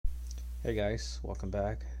Hey guys, welcome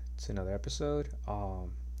back to another episode.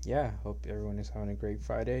 Hope everyone is having a great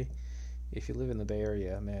Friday. If you live in the Bay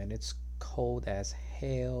Area, man, it's cold as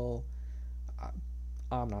hell. I,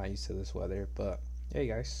 I'm not used to this weather, but hey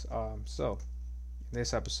guys, in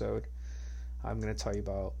this episode, I'm gonna tell you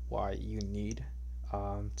about why you need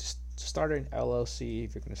to start an LLC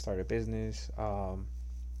if you're gonna start a business.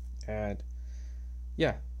 And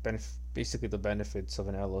yeah, basically the benefits of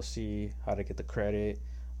an LLC, how to get the credit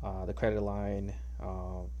line,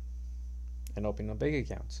 and opening up bank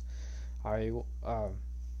accounts. I,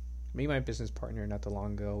 Me and my business partner not too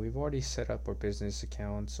long ago, we've already set up our business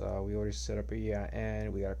accounts. We already set up a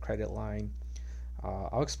EIN. We got a credit line.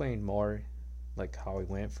 I'll explain more, like how it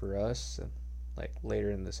went for us, like later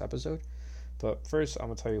in this episode. But first, I'm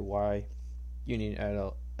gonna tell you why you need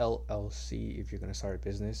an LLC if you're gonna start a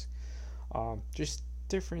business. Just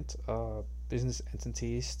different business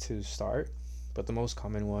entities to start, but the most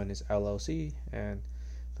common one is LLC, and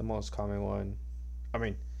the most common one, I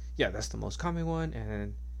mean, yeah, that's the most common one,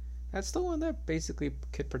 and that's the one that basically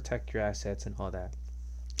could protect your assets and all that.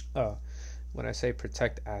 Uh, when I say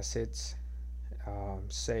protect assets,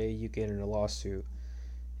 say you get in a lawsuit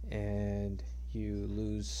and you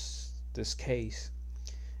lose this case,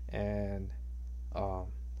 and um,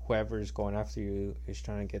 whoever's going after you is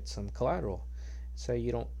trying to get some collateral. Say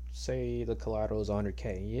the collateral is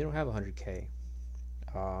 100K, you don't have 100K.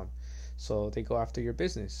 Um, so they go after your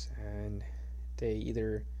business and they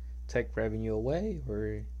either take revenue away,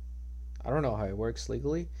 or I don't know how it works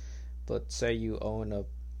legally, but say you own a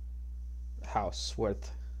house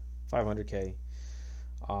worth 500K,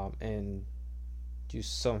 and you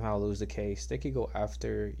somehow lose the case, they could go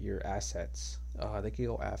after your assets. They could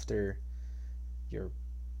go after your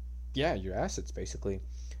your assets basically.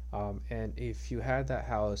 And if you had that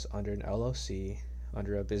house under an LLC,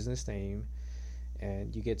 under a business name,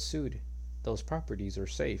 and you get sued, those properties are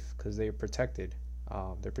safe because they're protected.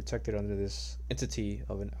 They're protected under this entity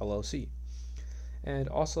of an LLC. And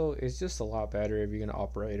also, it's just a lot better if you're going to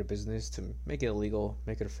operate a business to make it legal,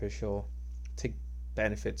 make it official, take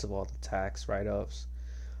benefits of all the tax write-offs.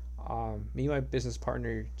 Me and my business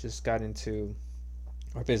partner just got into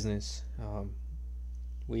our business.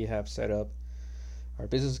 We have set up our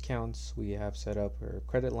business accounts. We have set up our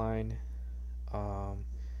credit line,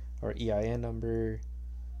 our EIN number.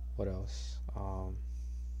 What else?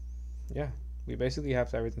 Yeah, we basically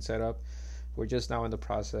have everything set up. We're just now in the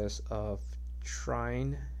process of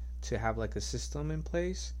trying to have like a system in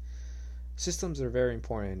place. Systems are very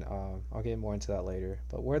important. I'll get more into that later.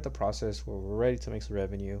 But we're at the process where we're ready to make some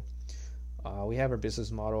revenue. We have our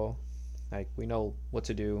business model. Like, we know what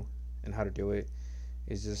to do and how to do it.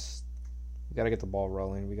 It's just we got to get the ball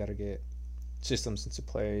rolling. We got to get systems into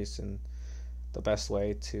place, and the best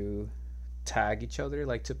way to tag each other,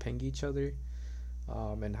 like to ping each other,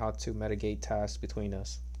 and how to mitigate tasks between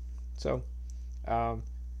us. So, so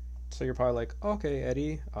you're probably like, okay,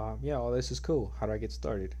 Eddie, yeah, all this is cool. How do I get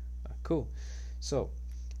started? Cool. So,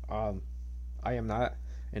 I am not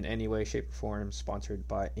in any way, shape, or form sponsored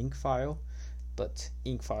by Inkfile, but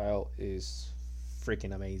Inkfile is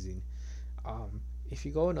freaking amazing. If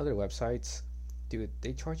you go on other websites, dude,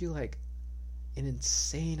 they charge you like an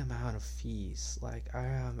insane amount of fees. Like,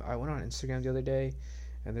 I went on Instagram the other day,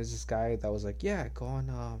 and there's this guy that was like, yeah, go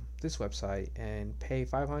on this website and pay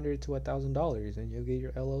 $500 to $1,000 and you'll get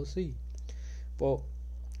your LLC. Well,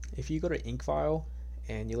 if you go to Inkfile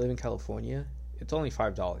and you live in California, it's only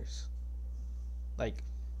 $5. Like,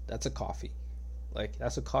 that's a coffee. Like,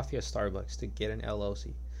 that's a coffee at Starbucks to get an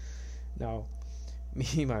LLC. Now, me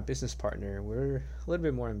and my business partner, we're a little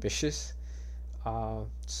bit more ambitious.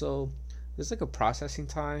 So there's like a processing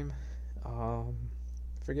time.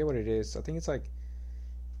 Forget what it is. I think it's like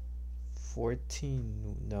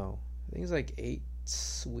 14. No, I think it's like 8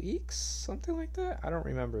 weeks, something like that. I don't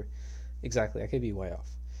remember exactly. I could be way off.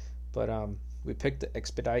 But we picked the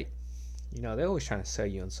expedite. You know, they're always trying to sell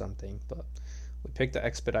you on something, but we picked the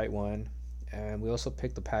expedite one, and we also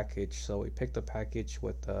picked the package. So we picked the package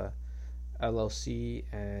with the LLC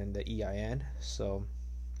and the EIN. So,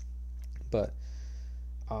 but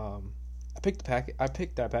I picked the pack. I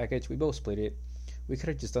picked that package. We both split it. We could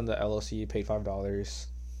have just done the LLC, paid $5,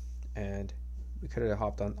 and we could have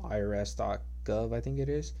hopped on IRS.gov, I think it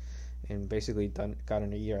is, and basically got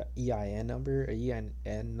an EIN number. A EIN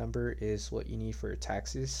number is what you need for your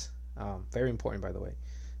taxes. Very important, by the way.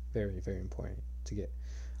 Very, very important to get.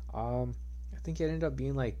 I think it ended up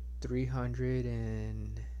being like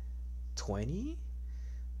 $320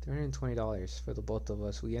 for the both of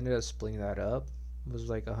us. We ended up splitting that up. It was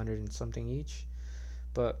like 100 and something each.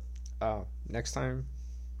 But next time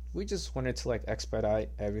we just wanted to like expedite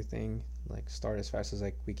everything, like start as fast as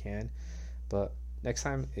like we can. But next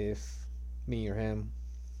time, if me or him,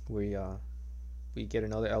 we uh we get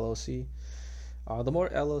another LLC. The more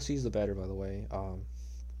LLCs, the better. By the way,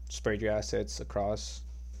 spread your assets across.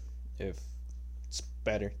 If it's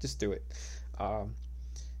better, just do it. Um,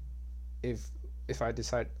 if if I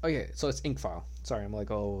decide, oh yeah, so it's Inkfile. Sorry, I'm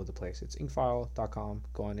like all over the place. It's inkfile.com.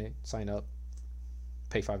 Go on it, sign up,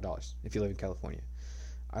 pay $5 if you live in California.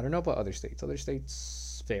 I don't know about other states. Other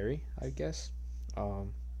states vary, I guess.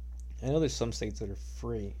 Um, I know there's some states that are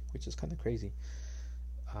free, which is kind of crazy.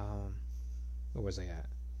 Um, where was I at?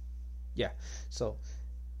 Yeah. So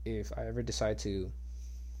if I ever decide to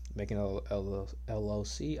make an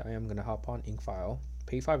LLC, I am gonna hop on Inkfile,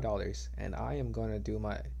 pay $5, and I am gonna do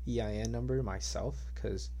my EIN number myself.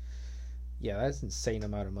 Cause yeah, that's an insane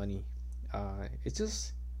amount of money. It's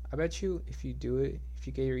just, I bet you if you do it, if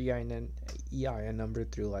you get your EIN number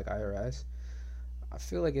through like IRS, I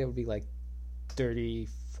feel like it would be like 30,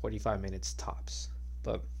 45 minutes tops.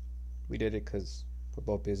 But we did it because we're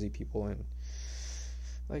both busy people and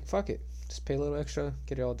like fuck it, just pay a little extra,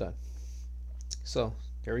 get it all done. So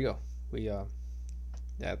there we go. We yeah,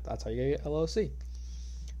 that's how you get your LLC.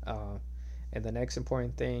 Uh, and the next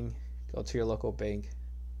important thing, go to your local bank,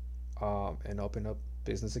 and open up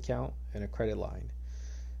business account and a credit line.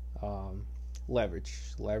 Um, leverage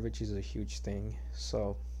is a huge thing.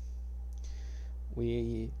 So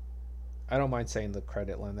we, I don't mind saying the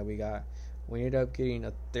credit line that we got. We ended up getting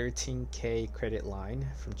a 13K credit line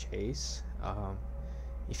from Chase.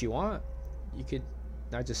 If you want, you could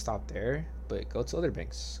not just stop there, but go to other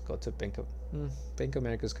banks. Go to Bank of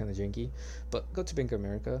America is kind of janky, but go to Bank of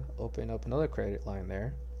America, open up another credit line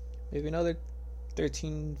there, maybe another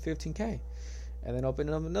 13, 15K, and then open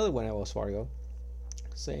up another one at Wells Fargo,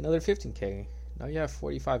 say another 15K. Now you have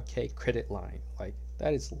 45K credit line. Like,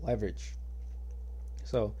 that is leverage.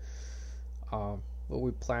 So, what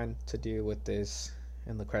we plan to do with this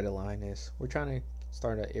and the credit line is we're trying to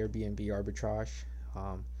start an Airbnb arbitrage.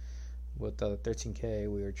 With the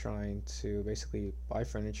 13K, we were trying to basically buy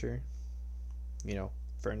furniture,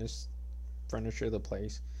 furniture the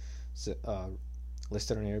place,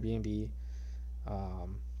 listed on Airbnb.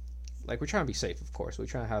 Like, we're trying to be safe, of course. We're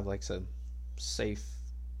trying to have like some safe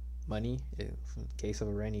money in case of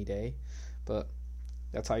a rainy day, but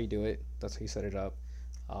that's how you do it. That's how you set it up.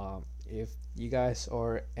 If you guys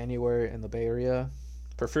are anywhere in the Bay Area,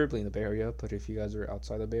 preferably in the Bay Area, but if you guys are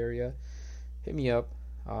outside the Bay Area, hit me up.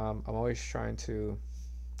 I'm always trying to,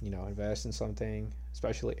 invest in something,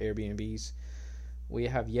 especially Airbnbs. We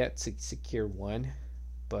have yet to secure one,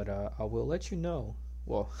 but I will let you know.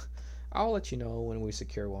 Well, I'll let you know when we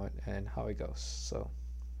secure one and how it goes. So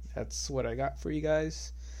that's what I got for you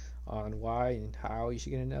guys on why and how you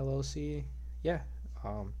should get an LLC. Yeah.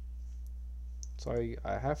 So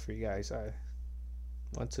I have for you guys. I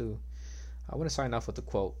want to sign off with a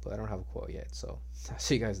quote, but I don't have a quote yet. So I'll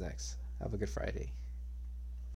see you guys next. Have a good Friday.